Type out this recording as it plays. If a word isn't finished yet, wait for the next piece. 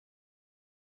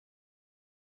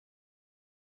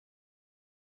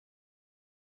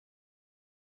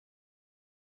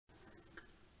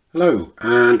Hello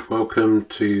and welcome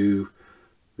to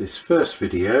this first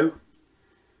video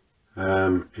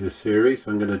in a series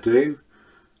I'm going to do,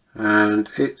 and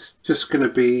it's just going to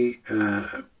be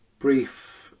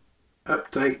brief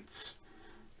updates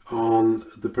on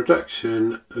the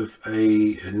production of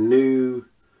a new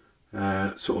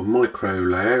sort of micro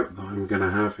layout that I'm going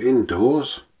to have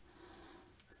indoors.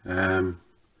 I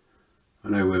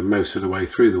know we're most of the way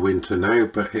through the winter now,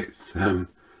 but it's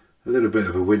a little bit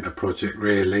of a winter project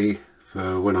really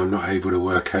for when I'm not able to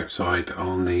work outside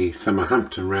on the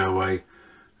Somerhampton Railway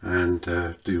and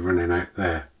do running out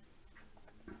there.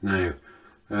 Now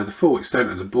the full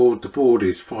extent of the board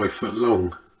is 5 foot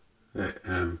long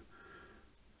along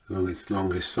its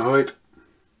longest side,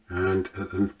 and at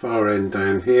the far end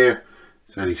down here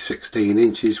it's only 16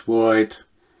 inches wide,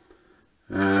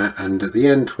 and at the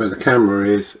end where the camera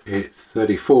is it's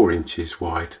 34 inches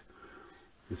wide.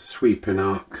 There's a sweeping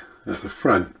arc at the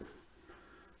front.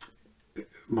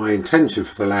 My intention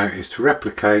for the layout is to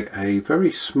replicate a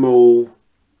very small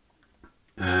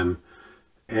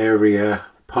area,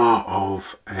 part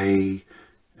of an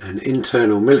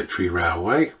internal military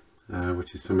railway,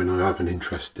 which is something I have an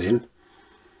interest in,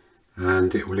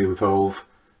 and it will involve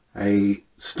a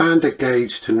standard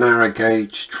gauge to narrow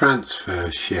gauge transfer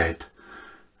shed.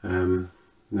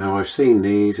 Now I've seen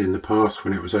these in the past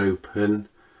when it was open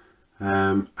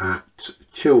at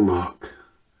Chilmark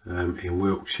in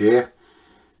Wiltshire,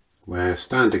 where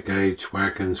standard gauge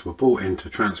wagons were brought into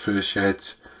transfer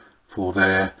sheds for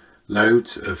their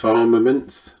loads of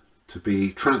armaments to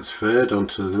be transferred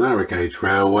onto the narrow gauge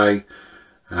railway,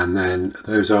 and then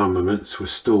those armaments were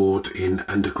stored in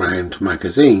underground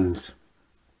magazines.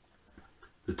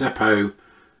 The depot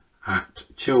at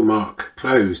Chilmark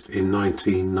closed in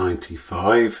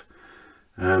 1995,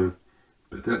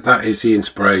 but that is the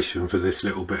inspiration for this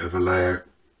little bit of a layout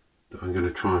that I'm going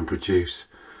to try and produce.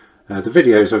 The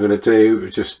videos I'm going to do are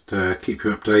just keep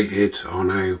you updated on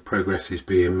how progress is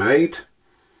being made,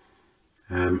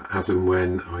 as and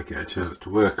when I get a chance to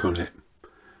work on it.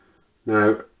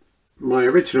 Now my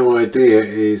original idea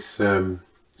is sort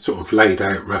of laid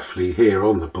out roughly here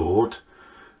on the board,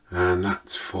 and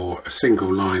that's for a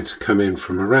single line to come in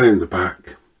from around the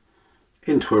back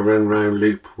into a run round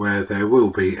loop where there will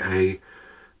be a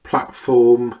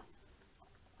platform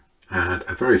and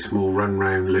a very small run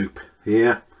round loop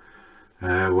here,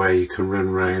 where you can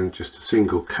run round just a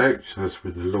single coach, as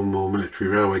with the Longmoor Military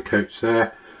Railway coach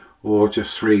there, or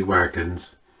just 3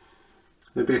 wagons.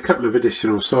 There'll be a couple of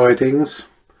additional sidings,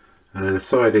 and then a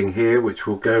siding here which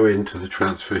will go into the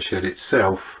transfer shed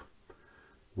itself,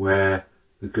 where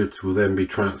the goods will then be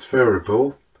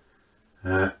transferable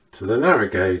to the narrow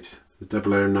gauge, the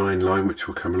 009 line, which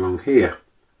will come along here.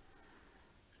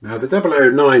 Now the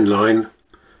 009 line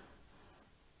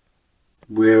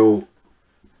will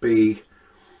be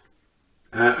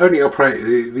only operate,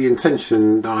 the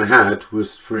intention I had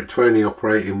was for it to only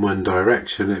operate in one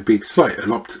direction. It'd be slight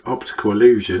an optical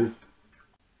illusion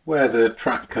where the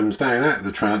track comes down out of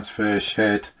the transfer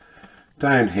shed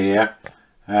down here.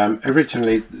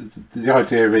 Originally the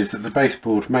idea is that the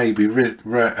baseboard may be raised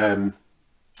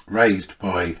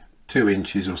by 2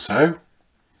 inches or so,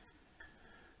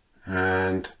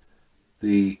 and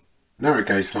the narrow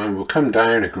gauge line will come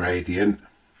down a gradient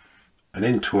and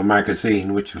into a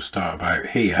magazine which will start about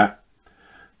here,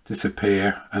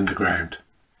 disappear underground.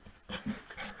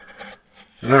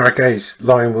 The narrow gauge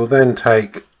line will then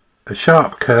take a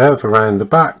sharp curve around the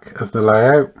back of the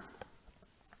layout,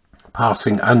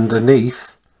 passing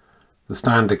underneath the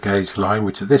standard gauge line,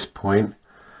 which at this point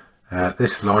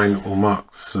this line will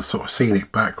mark a sort of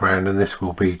scenic background, and this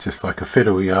will be just like a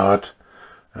fiddle yard,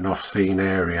 an off-scene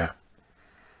area.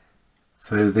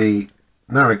 So the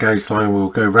narrow gauge line will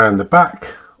go round the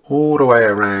back, all the way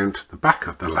around the back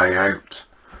of the layout,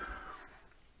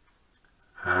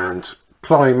 and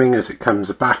climbing as it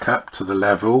comes back up to the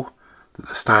level that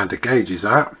the standard gauge is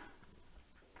at,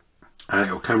 and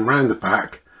it will come round the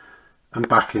back and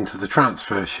back into the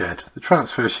transfer shed. The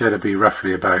transfer shed will be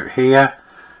roughly about here,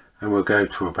 and we'll go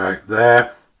to about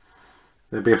there.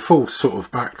 There'll be a full sort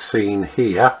of back scene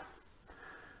here,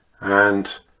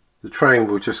 and the train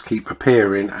will just keep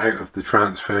appearing out of the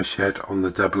transfer shed on the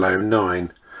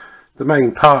 009. The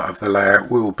main part of the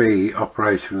layout will be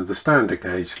operation of the standard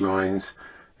gauge lines,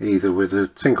 either with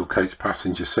a single coach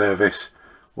passenger service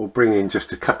or bringing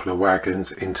just a couple of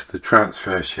wagons into the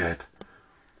transfer shed.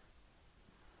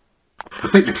 I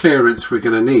think the clearance we're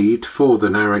going to need for the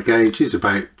narrow gauge is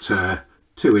about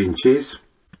 2 inches,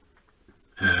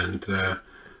 and I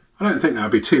don't think that'll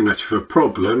be too much of a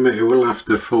problem. It will have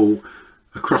to fall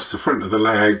across the front of the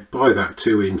layout by that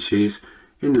 2 inches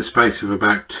in the space of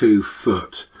about 2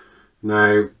 foot.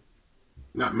 Now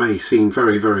that may seem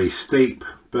very steep,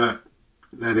 but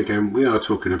then again we are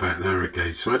talking about narrow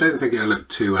gauge, so I don't think it'll look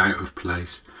too out of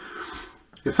place.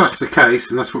 If that's the case,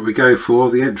 and that's what we go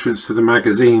for, the entrance to the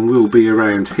magazine will be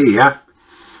around here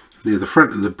near the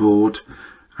front of the board,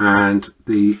 and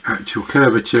the actual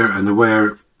curvature and the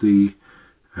where the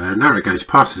narrow gauge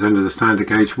passes under the standard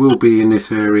gauge will be in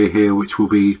this area here, which will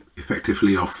be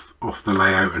effectively off the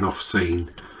layout and off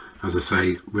scene, as I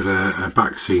say, with a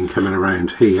back scene coming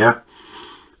around here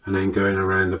and then going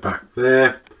around the back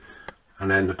there, and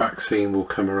then the back scene will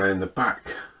come around the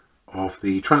back of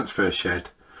the transfer shed,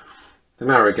 the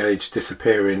narrow gauge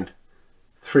disappearing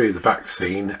through the back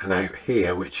scene and out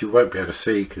here, which you won't be able to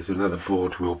see because another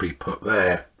board will be put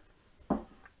there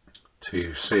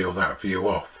to seal that view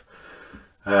off.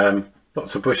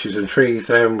 Lots of bushes and trees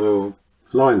then will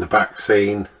line the back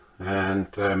scene, and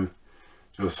as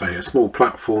I say, a small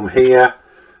platform here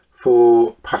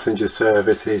for passenger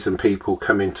services and people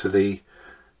coming to the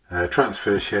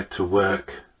transfer shed to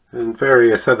work, and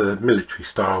various other military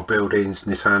style buildings,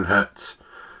 Nissan huts,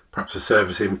 perhaps a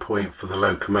servicing point for the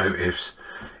locomotives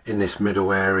in this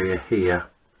middle area here.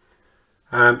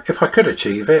 If I could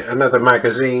achieve it, another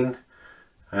magazine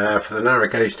for the narrow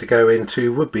gauge to go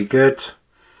into would be good.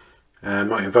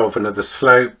 Might involve another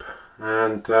slope,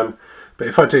 and but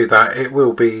if I do that, it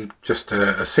will be just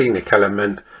a scenic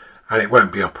element and it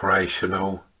won't be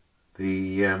operational.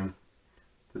 The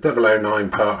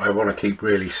OO9 part I want to keep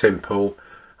really simple.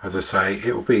 As I say,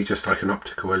 it will be just like an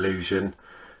optical illusion,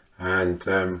 and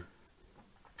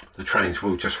the trains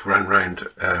will just run round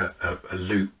a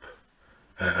loop,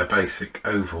 a basic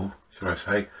oval, shall I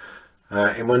say,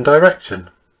 in one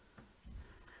direction.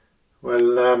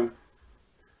 Well,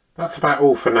 that's about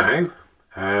all for now.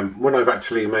 When I've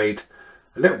actually made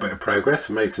a little bit of progress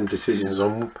and made some decisions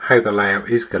on how the layout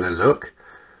is going to look,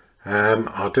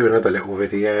 I'll do another little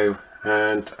video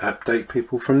and update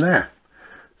people from there.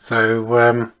 So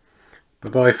bye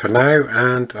bye for now,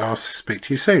 and I'll speak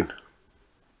to you soon.